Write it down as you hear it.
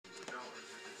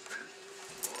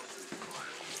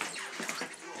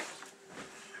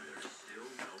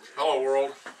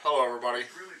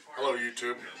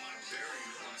YouTube.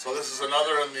 So this is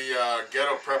another in the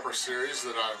Ghetto Prepper series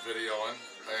that I'm videoing,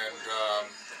 and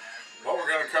what we're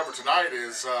going to cover tonight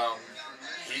is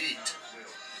heat.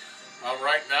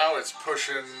 Right now it's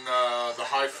pushing the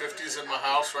high 50s in my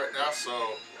house right now, so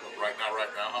right now,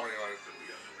 how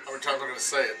many times am I going to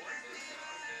say it?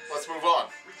 Let's move on.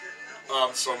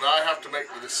 So now I have to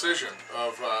make the decision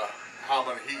of how I'm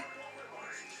going to heat.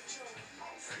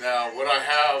 Now what I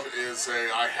have is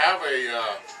I have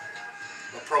a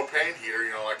propane heater,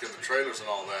 you know, like in the trailers and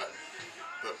all that.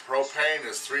 But propane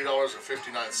is $3.59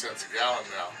 a gallon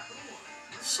now.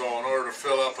 So in order to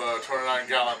fill up a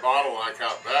 29-gallon bottle like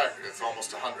out back, it's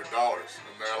almost $100,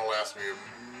 and that'll last me,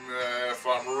 if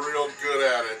I'm real good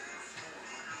at it,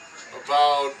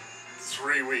 about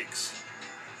 3 weeks.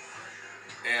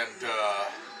 And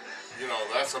you know,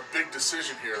 that's a big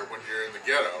decision here when you're in the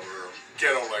ghetto, or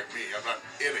ghetto like me. I'm not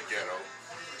in a ghetto.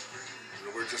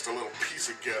 We're just a little piece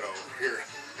of ghetto here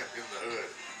in the hood.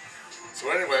 So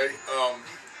anyway,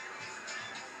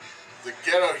 the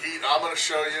ghetto heat I'm going to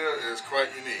show you is quite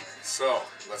unique. So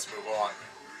let's move on.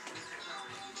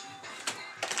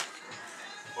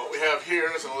 What we have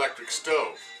here is an electric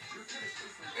stove.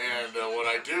 And what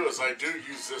I do is I do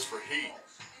use this for heat.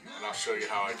 And I'll show you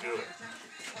how I do it.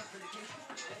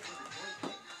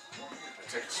 I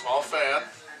take a small fan,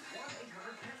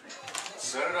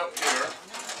 set it up here.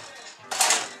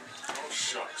 Oh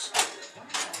shucks.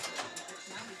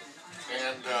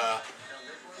 And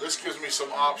this gives me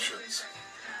some options.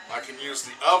 I can use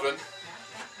the oven.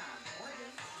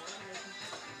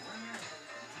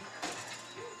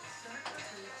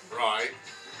 Right.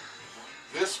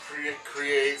 This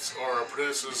creates or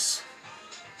produces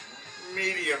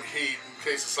medium heat in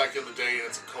case it's like in the day and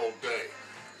it's a cold day.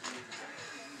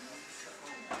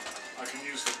 I can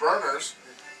use the burners.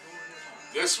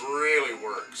 This really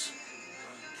works.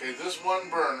 Okay, this one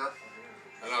burner,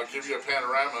 and I'll give you a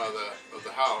panorama of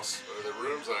the house, or the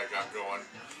rooms that I got going,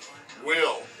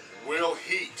 will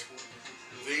heat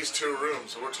these two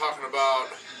rooms. So we're talking about,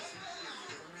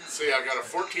 see, I got a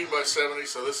 14 by 70,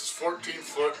 so this is 14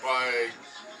 foot by,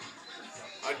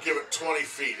 I'd give it 20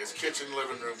 feet. It's kitchen,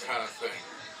 living room kind of thing.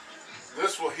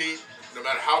 This will heat, no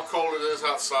matter how cold it is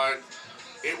outside,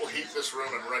 it will heat this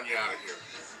room and run you out of here.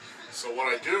 So what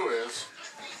I do is,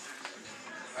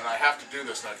 and I have to do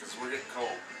this now because we're getting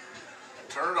cold,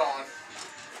 turn it on,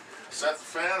 set the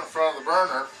fan in front of the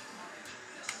burner,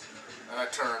 and I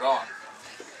turn it on.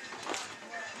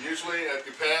 Usually, it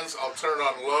depends, I'll turn it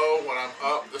on low when I'm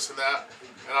up, this and that,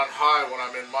 and on high when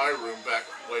I'm in my room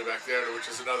way back there, which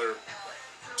is another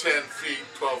 10 feet,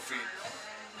 12 feet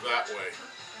that way.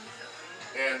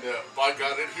 And by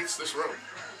God, it heats this room.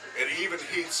 It even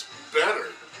heats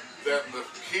better than the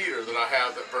heater that I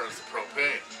have that burns the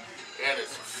propane. And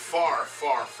it's far,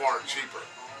 far, far cheaper.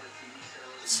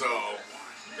 So,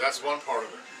 that's one part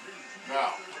of it.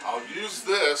 Now, I'll use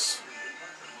this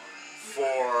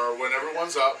for when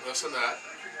everyone's up, this and that.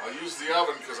 I'll use the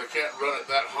oven because I can't run it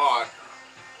that hot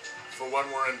for when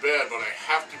we're in bed, but I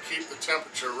have to keep the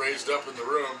temperature raised up in the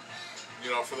room, you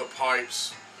know, for the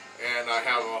pipes, and I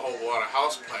have a whole lot of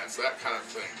house plants, that kind of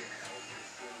thing.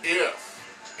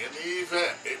 If, in the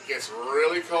event, it gets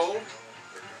really cold,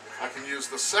 I can use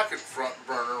the second front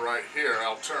burner right here.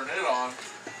 I'll turn it on,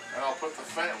 and I'll put the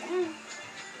fan,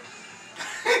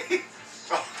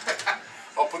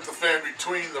 I'll put the fan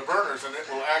between the burners, and it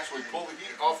will actually pull the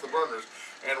heat off the burners,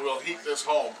 and will heat this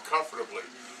home comfortably.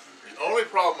 The only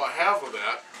problem I have with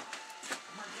that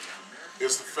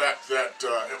is the fact that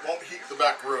it won't heat the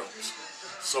back rooms.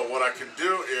 So what I can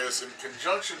do is, in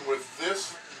conjunction with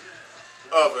this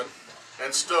oven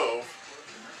and stove,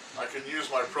 I can use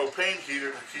my propane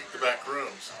heater to heat the back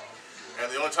rooms.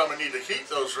 And the only time I need to heat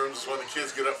those rooms is when the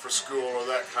kids get up for school or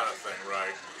that kind of thing,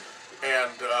 right?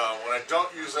 And when I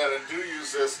don't use that and do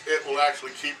use this, it will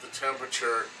actually keep the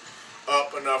temperature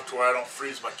up enough to where I don't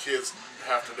freeze my kids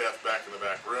half to death back in the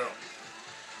back room.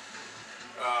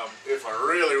 If I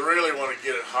really, really want to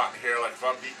get it hot in here, like if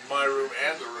I'm heating my room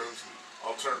and the rooms,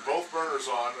 I'll turn both burners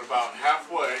on about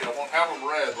halfway. I won't have them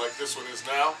red like this one is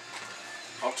now.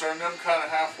 I'll turn them kind of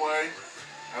halfway,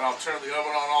 and I'll turn the oven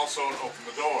on also and open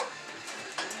the door.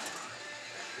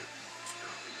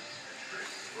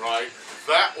 Right?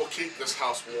 That will keep this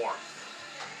house warm.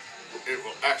 It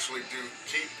will actually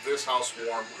keep this house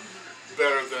warm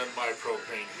better than my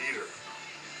propane heater.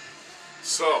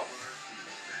 So,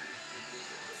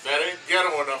 if that ain't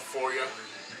ghetto enough for you,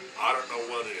 I don't know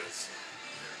what is.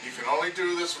 You can only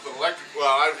do this with an electric. Well,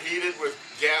 I've heated with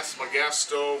gas, my gas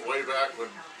stove way back when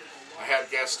I had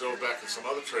gas stove back in some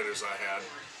other trailers I had.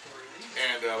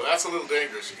 And that's a little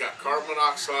dangerous. You got carbon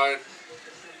monoxide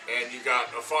and you got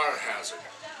a fire hazard.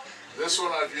 This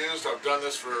one I've done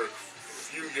this for a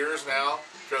few years now,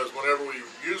 because whenever we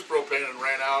used propane and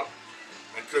ran out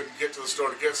and couldn't get to the store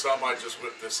to get some, I just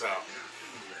whipped this out.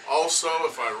 Also,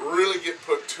 if I really get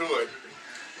put to it,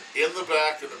 in the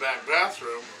back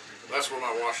bathroom, that's where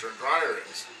my washer and dryer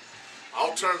is.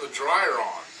 I'll turn the dryer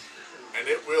on, and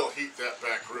it will heat that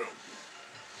back room.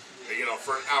 You know,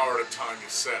 for an hour at a time you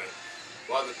set it.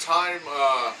 By the time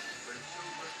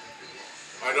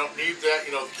I don't need that,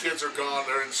 you know, the kids are gone,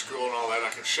 they're in school and all that, I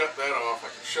can shut that off, I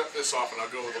can shut this off, and I'll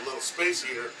go with a little space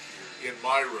heater in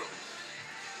my room.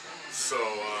 So,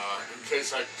 in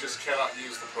case I just cannot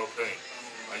use the propane.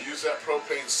 I use that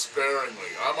propane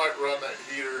sparingly. I might run that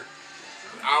heater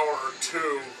an hour or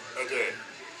two a day.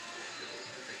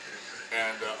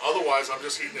 And otherwise, I'm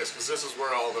just heating this, because this is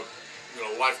where all the, you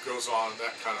know, life goes on,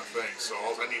 that kind of thing. So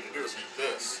all I need to do is heat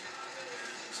this.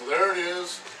 So there it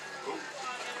is. Ooh.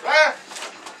 Ah!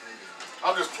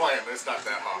 I'm just playing, but it's not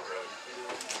that hot,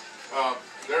 really.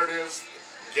 There it is,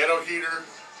 Ghetto heater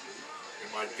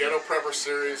in my Ghetto Prepper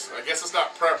series. I guess it's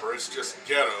not Prepper, it's just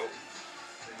Ghetto.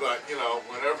 But, you know,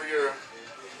 whenever your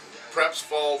preps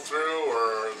fall through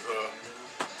or the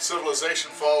civilization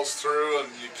falls through and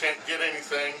you can't get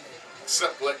anything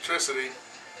except electricity,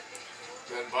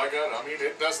 then by God, I mean,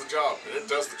 it does the job. It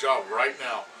does the job right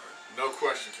now. No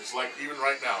question. It's like even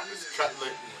right now, it's cutting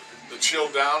the chill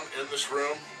down in this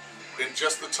room in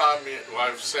just the time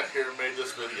I've sat here and made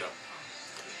this video.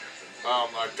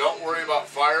 I don't worry about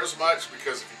fires much,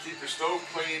 because if you keep your stove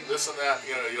clean, this and that,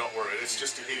 you know, you don't worry. It's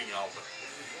just a heating element.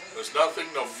 There's nothing,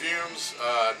 no fumes,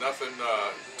 nothing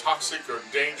toxic or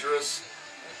dangerous.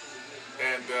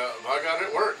 And by God,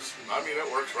 it works. I mean,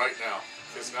 it works right now.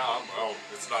 Because now,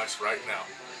 it's nice right now.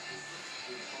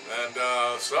 And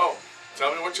so,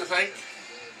 tell me what you think.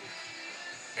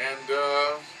 And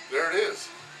there it is.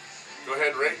 Go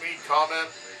ahead and rate me, comment,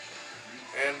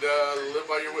 and live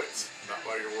by your wits, not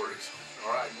by your worries.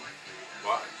 All right.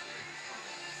 Bye.